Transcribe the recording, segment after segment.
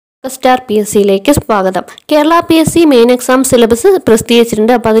FOCUS STAR PSC ലേക്ക് സ്വാഗതം. Kerala PSC main exam syllabus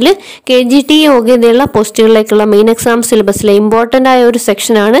പ്രസിദ്ധീകരിച്ചിട്ടുണ്ട്. അപ്പോൾ അതിൽ KGT യോഗ്യതയുള്ള പോസ്റ്റുകളിലേക്കുള്ള മെയിൻ എക്സാം സിലബസിലെ ഇമ്പോർട്ടൻ്റ് ആയ ഒരു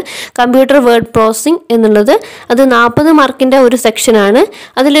സെക്ഷനാണ് കമ്പ്യൂട്ടർ വേർഡ് പ്രോസസ്സിംഗ് എന്നുള്ളത്. അത് 40 മാർക്കിൻ്റെ ഒരു സെക്ഷനാണ്.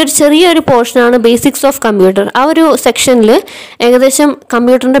 അതിലൊരു ചെറിയൊരു പോർഷനാണ് ബേസിക്സ് ഓഫ് കമ്പ്യൂട്ടർ. ആ ഒരു സെക്ഷനിൽ ഏകദേശം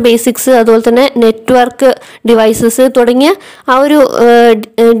കമ്പ്യൂട്ടറിൻ്റെ ബേസിക്സ്, അതുപോലെ തന്നെ നെറ്റ്വർക്ക് ഡിവൈസസ് തുടങ്ങിയ ആ ഒരു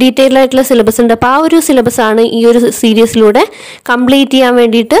ഡീറ്റെയിൽഡ് ആയിട്ടുള്ള സിലബസ് ഉണ്ട്. അപ്പോൾ ആ ഒരു സിലബസാണ് ഈ ഒരു സീരീസിലൂടെ കംപ്ലീറ്റ് ചെയ്യാൻ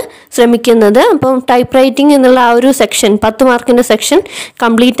വേണ്ടിയിട്ട് ശ്രമിക്കുന്നത്. അപ്പം ടൈപ്പ് റൈറ്റിംഗ് എന്നുള്ള ആ ഒരു സെക്ഷൻ 10 മാർക്കിൻ്റെ സെക്ഷൻ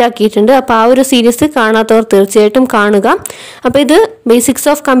കംപ്ലീറ്റ് ആക്കിയിട്ടുണ്ട്. അപ്പോൾ ആ ഒരു സീരീസ് കാണാത്തവർ തീർച്ചയായിട്ടും കാണുക. അപ്പോൾ ഇത് ബേസിക്സ്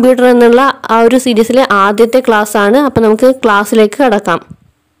ഓഫ് കമ്പ്യൂട്ടർ എന്നുള്ള ആ ഒരു സീരീസിലെ ആദ്യത്തെ ക്ലാസ് ആണ്. അപ്പോൾ നമുക്ക് ക്ലാസ്സിലേക്ക് കടക്കാം.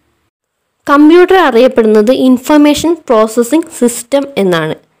 കമ്പ്യൂട്ടർ അറിയപ്പെടുന്നത് ഇൻഫർമേഷൻ പ്രോസസ്സിംഗ് സിസ്റ്റം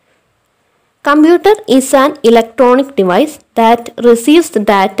എന്നാണ്. Computer is an electronic device that receives the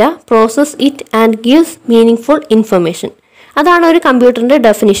data, processes it and gives meaningful information. അതാണ് ഒരു കമ്പ്യൂട്ടറിൻ്റെ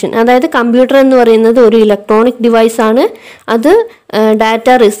ഡെഫിനിഷൻ. അതായത് കമ്പ്യൂട്ടർ എന്ന് പറയുന്നത് ഒരു ഇലക്ട്രോണിക് ഡിവൈസ് ആണ്. അത് ഡാറ്റ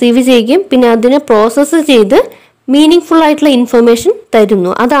റിസീവ് ചെയ്യുകയും പിന്നെ അതിനെ പ്രോസസ്സ് ചെയ്ത് മീനിങ് ആയിട്ടുള്ള ഇൻഫർമേഷൻ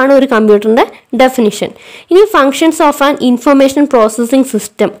തരുന്നു. അതാണ് ഒരു കമ്പ്യൂട്ടറിൻ്റെ ഡെഫിനിഷൻ. ഇനി functions of an information processing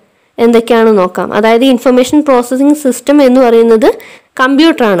system എന്തൊക്കെയാണെന്ന് നോക്കാം. അതായത് ഇൻഫർമേഷൻ പ്രോസസ്സിംഗ് സിസ്റ്റം എന്ന് പറയുന്നത്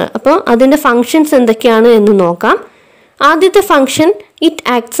കമ്പ്യൂട്ടറാണ്. അപ്പോൾ അതിൻ്റെ ഫങ്ഷൻസ് എന്തൊക്കെയാണ് എന്ന് നോക്കാം. ആദ്യത്തെ function it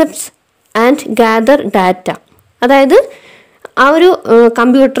accepts and gather data. അതായത് ആ ഒരു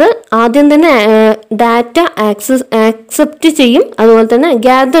കമ്പ്യൂട്ടർ ആദ്യം തന്നെ ഡാറ്റ ആക്സെപ്റ്റ് ചെയ്യും, അതുപോലെ തന്നെ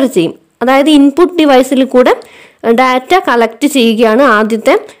ഗ്യാദർ ചെയ്യും. അതായത് ഇൻപുട്ട് ഡിവൈസിൽ കൂടെ ഡാറ്റ കളക്ട് ചെയ്യുകയാണ്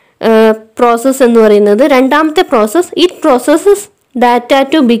ആദ്യത്തെ പ്രോസസ്സ് എന്ന് പറയുന്നത്. രണ്ടാമത്തെ process it processes data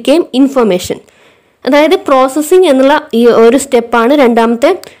to became information. അതായത് പ്രോസസ്സിംഗ് എന്നുള്ള ഈ ഒരു സ്റ്റെപ്പാണ് രണ്ടാമത്തെ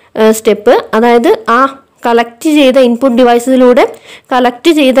സ്റ്റെപ്പ്. അതായത് ആ കളക്ട് ചെയ്ത ഇൻപുട്ട് ഡിവൈസിലൂടെ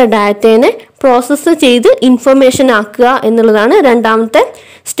കളക്ട് ചെയ്ത ഡാറ്റേനെ പ്രോസസ്സ് ചെയ്ത് ഇൻഫർമേഷൻ ആക്കുക എന്നുള്ളതാണ് രണ്ടാമത്തെ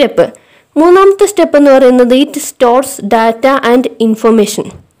സ്റ്റെപ്പ്. മൂന്നാമത്തെ സ്റ്റെപ്പ് എന്ന് പറയുന്നത് it stores data and information.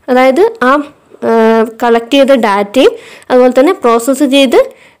 അതായത് ആ കളക്ട് ചെയ്ത ഡാറ്റയും അതുപോലെ തന്നെ പ്രോസസ്സ് ചെയ്ത്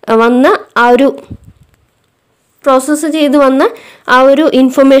വന്ന ആ ഒരു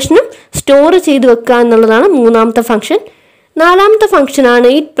ഇൻഫർമേഷനും സ്റ്റോർ ചെയ്ത് വെക്കുക എന്നുള്ളതാണ് മൂന്നാമത്തെ ഫംഗ്ഷൻ. നാലാമത്തെ ഫംഗ്ഷനാണ്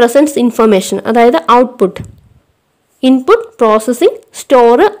ഇറ്റ് പ്രസൻസ് ഇൻഫർമേഷൻ. അതായത് output, input, processing,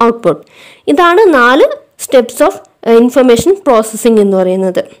 store, output. ഇതാണ് 4 സ്റ്റെപ്സ് ഓഫ് ഇൻഫർമേഷൻ പ്രോസസ്സിംഗ് എന്ന്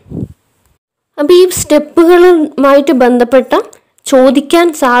പറയുന്നത്. അപ്പോൾ ഈ സ്റ്റെപ്പുകളുമായിട്ട് ബന്ധപ്പെട്ട ചോദിക്കാൻ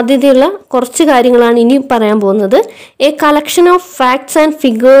സാധ്യതയുള്ള കുറച്ച് കാര്യങ്ങളാണ് ഇനി പറയാൻ പോകുന്നത്. A collection of facts and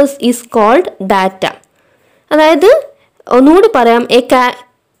figures is called data. അതായത് ഒന്നുകൂടി പറയാം,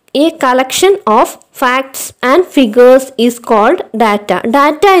 A collection of facts and figures is called data.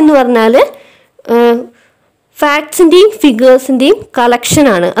 Data എന്ന് പറഞ്ഞാൽ ഫാക്ട്സിൻ്റെയും ഫിഗേഴ്സിൻ്റെയും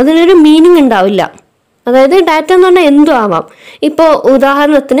കളക്ഷനാണ്. അതിനൊരു മീനിങ് ഉണ്ടാവില്ല. അതായത് ഡാറ്റ എന്ന് പറഞ്ഞാൽ എന്തും ആവാം. ഇപ്പോൾ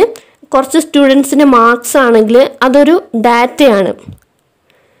ഉദാഹരണത്തിന് കുറച്ച് സ്റ്റുഡൻസിൻ്റെ മാർക്സ് ആണെങ്കിൽ അതൊരു ഡാറ്റയാണ്.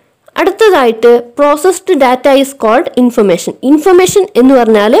 അടുത്തതായിട്ട് processed data is called information. Information എന്ന്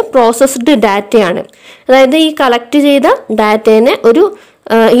പറഞ്ഞാൽ പ്രോസസ്ഡ് ഡാറ്റയാണ്. അതായത് ഈ കളക്ട് ചെയ്ത ഡാറ്റേനെ ഒരു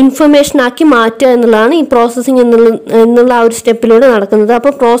ഇൻഫർമേഷനാക്കി മാറ്റുക എന്നുള്ളതാണ് ഈ പ്രോസസ്സിംഗ് എന്നുള്ള ആ ഒരു സ്റ്റെപ്പിലൂടെ നടക്കുന്നത്.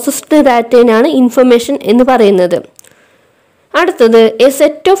 അപ്പോൾ പ്രോസസ്ഡ് ഡാറ്റേനാണ് ഇൻഫർമേഷൻ എന്ന് പറയുന്നത്. അടുത്തത് A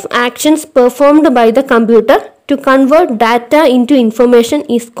set of actions performed by the computer to convert data in to information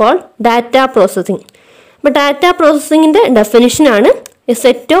is called data processing. അപ്പോൾ data പ്രോസസ്സിങ്ങിൻ്റെ ഡെഫിനിഷനാണ് a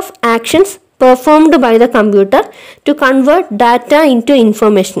set of actions performed by the computer to convert data into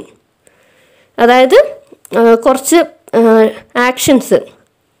information. അതായത് കുറച്ച് actions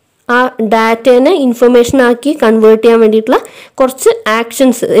ആ ഡാറ്റേനെ information ആക്കി convert ചെയ്യാൻ വേണ്ടിയിട്ടുള്ള കുറച്ച്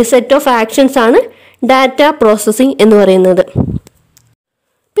actions, A set of actions ആണ് data processing എന്ന് പറയുന്നത്.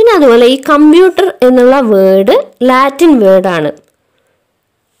 പിന്നെ അതുപോലെ ഈ കമ്പ്യൂട്ടർ എന്നുള്ള വേർഡ് ലാറ്റിൻ വേർഡാണ്.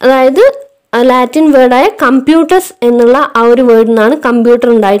 അതായത് ലാറ്റിൻ വേർഡായ കമ്പ്യൂട്ടേഴ്സ് എന്നുള്ള ആ ഒരു വേർഡിൽ നിന്നാണ് കമ്പ്യൂട്ടർ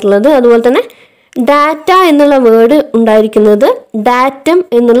ഉണ്ടായിട്ടുള്ളത്. അതുപോലെ തന്നെ ഡാറ്റ എന്നുള്ള വേർഡ് ഉണ്ടായിരിക്കുന്നത് ഡാറ്റം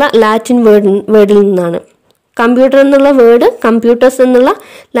എന്നുള്ള ലാറ്റിൻ വേർഡിൽ നിന്നാണ്. കമ്പ്യൂട്ടർ എന്നുള്ള വേർഡ് കമ്പ്യൂട്ടേഴ്സ് എന്നുള്ള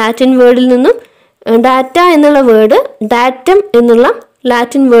ലാറ്റിൻ വേർഡിൽ നിന്നും ഡാറ്റ എന്നുള്ള വേർഡ് ഡാറ്റം എന്നുള്ള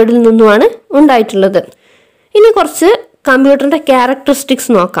ലാറ്റിൻ വേർഡിൽ നിന്നുമാണ് ഉണ്ടായിട്ടുള്ളത്. ഇനി കുറച്ച് കമ്പ്യൂട്ടറിൻ്റെ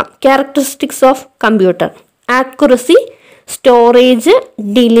ക്യാരക്ടറിസ്റ്റിക്സ് നോക്കാം. Characteristics of computer: accuracy, storage,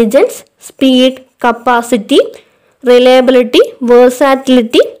 diligence, speed, capacity, reliability,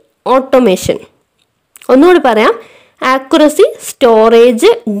 വേഴ്സാറ്റിലിറ്റി, automation. ഒന്നുകൂടി പറയാം: accuracy,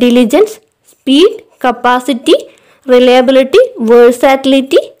 storage, diligence, speed, capacity, reliability,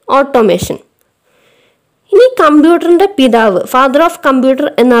 വേഴ്സാറ്റിലിറ്റി, automation. ഇനി കമ്പ്യൂട്ടറിൻ്റെ പിതാവ്, ഫാദർ ഓഫ് കമ്പ്യൂട്ടർ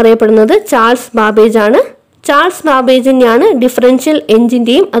എന്നറിയപ്പെടുന്നത് ചാൾസ് ബാബേജ് ആണ്. ചാൾസ് ബാബേജിനെയാണ് ഡിഫറൻഷ്യൽ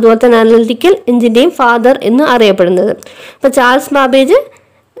എഞ്ചിൻ്റെയും അതുപോലെ തന്നെ അനലിറ്റിക്കൽ എഞ്ചിൻ്റെയും ഫാദർ എന്ന് അറിയപ്പെടുന്നത്. അപ്പോൾ Charles Babbage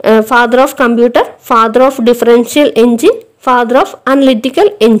father of computer, father of differential engine, father of analytical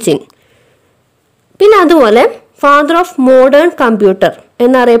engine. പിന്നെ അതുപോലെ ഫാദർ ഓഫ് മോഡേൺ കമ്പ്യൂട്ടർ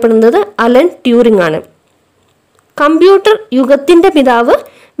എന്നറിയപ്പെടുന്നത് അലൻ ട്യൂറിംഗ് ആണ്. കമ്പ്യൂട്ടർ യുഗത്തിൻ്റെ പിതാവ്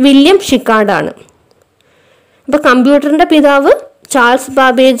വില്യം ഷിക്കാർഡാണ്. അപ്പോൾ കമ്പ്യൂട്ടറിൻ്റെ പിതാവ് Charles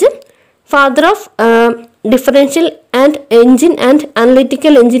Babbage, father of differential and engine and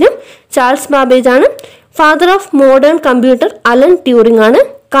analytical എഞ്ചിനും Charles Babbage ആണ്. Father of modern computer Allen Turing ആണ്.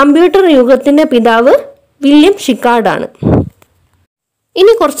 കമ്പ്യൂട്ടർ യുഗത്തിൻ്റെ പിതാവ് വില്യം ഷിക്കാർഡാണ്.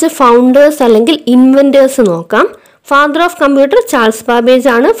 ഇനി കുറച്ച് ഫൗണ്ടേഴ്സ് അല്ലെങ്കിൽ ഇൻവെൻറ്റേഴ്സ് നോക്കാം. Father of computer Charles Babbage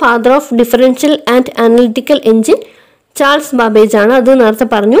ആണ്. Father of differential and analytical engine Charles Babbage ആണ്, അത് നേരത്തെ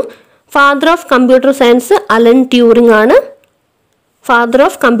പറഞ്ഞു. Father of computer science Allen Turing ആണ്. Father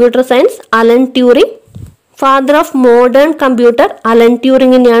of computer science Allen Turing. Father of modern computer Allen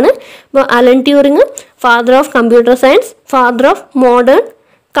ട്യൂറിംഗിനെയാണ്. അപ്പോൾ Allen Turing father of computer science, father of modern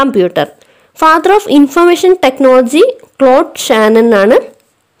computer. Father of information technology Claude Shannon ആണ്.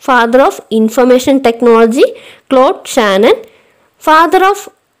 Father of information technology Claude Shannon. Father of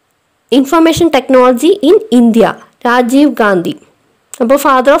information technology in India Rajeev Gandhi. അപ്പോൾ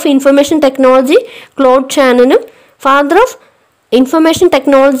father of information technology Claude ഷാനനും father of information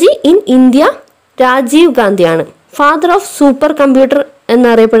technology in India Rajeev ഗാന്ധിയാണ്. Father of super computer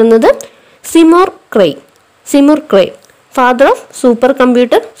എന്നറിയപ്പെടുന്നത് സിമോർ ക്രേ. Father of super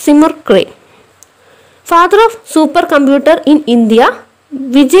computer സിമോർ ക്രേ. Father of super computer in India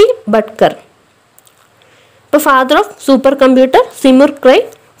Vijay Bhatkar. ഇപ്പോൾ father of super computer സിമോർ ക്രേ,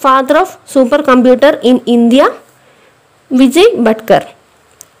 father of super computer in India Vijay Bhatkar.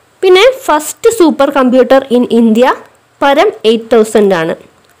 പിന്നെ first super computer in India പരം 8000 ആണ്.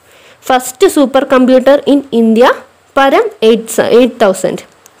 First super computer in India പരം 8000.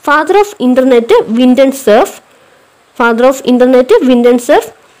 Father of internet വിൻഡൻ surf. Father of internet വിൻഡൻ surf.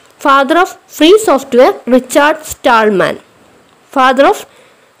 Father of free software Richard Stallman. Father of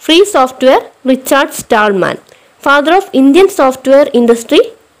free software Richard Stallman. Father of Indian software industry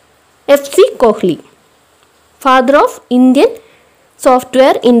FC Kohli. Father of Indian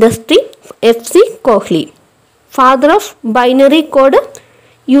software industry FC Kohli. Father of binary code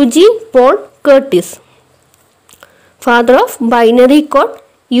Eugene Paul Curtis. Father of binary code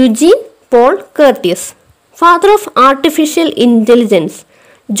Eugene Paul Curtis. Father of artificial intelligence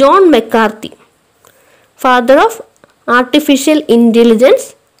John മെക്കാർത്തി. Father of artificial intelligence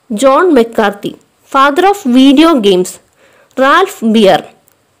John മെക്കാർത്തി. Father of video games Ralph beer.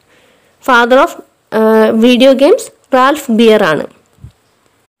 Father of video games Ralph beer ആണ്.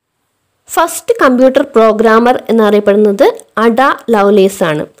 First computer programmer എന്നറിയപ്പെടുന്നത് അഡ Lovelace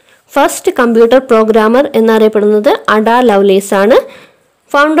ആണ്. First computer programmer എന്നറിയപ്പെടുന്നത് അഡ Lovelace ആണ്.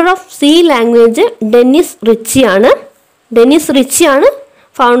 Founder of C language Dennis Ritchie ആണ്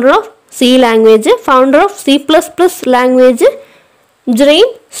founder of C language. Founder of C++ language ജെയിം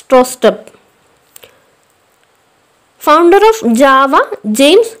സ്ട്രോസ്റ്റപ്പ്. Founder of Java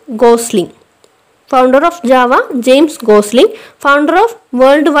James Gosling. Founder of Java James Gosling. Founder of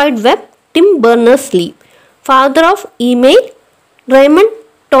world wide web Tim Berners-Lee. Father of email Raymond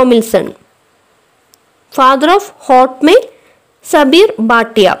ടോമിൽസൺ. Father of Hotmail Sabeer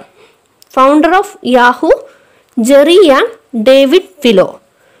Bhatia. Founder of Yahoo Jerry Yang David Philo.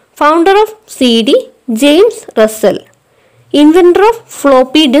 Founder of CD James Russell. Inventor of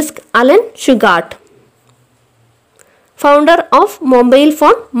floppy disk Allen Shugart. Founder of mobile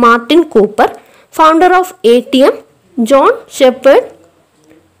phone Martin Cooper. Founder of ATM John shepherd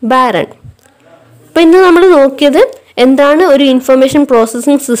baron. അപ്പോൾ ഇന്ന് നമ്മൾ നോക്കിയത് എന്താണ് ഒരു information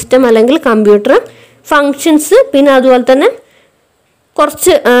processing system അല്ലെങ്കിൽ computer, functions, പിന്നെ അതുപോലെ തന്നെ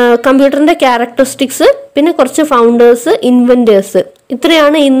കുറച്ച് കമ്പ്യൂട്ടറിൻ്റെ ക്യാരക്ടറിസ്റ്റിക്സ്, പിന്നെ കുറച്ച് ഫൗണ്ടേഴ്സ്, ഇൻവെൻറ്റേഴ്സ്.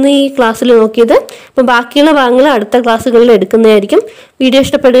 ഇത്രയാണ് ഇന്ന് ഈ ക്ലാസ്സിൽ നോക്കിയത്. അപ്പോൾ ബാക്കിയുള്ള ഭാഗങ്ങൾ അടുത്ത ക്ലാസ്സുകളിൽ എടുക്കുന്നതായിരിക്കും. വീഡിയോ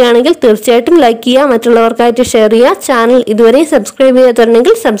ഇഷ്ടപ്പെടുകയാണെങ്കിൽ തീർച്ചയായിട്ടും ലൈക്ക് ചെയ്യുക, മറ്റുള്ളവർക്കായിട്ട് ഷെയർ ചെയ്യുക. ചാനൽ ഇതുവരെ സബ്സ്ക്രൈബ്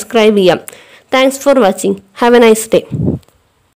ചെയ്യാത്തവരുണ്ടെങ്കിൽ സബ്സ്ക്രൈബ് ചെയ്യാം. Thanks for watching. Have A nice day.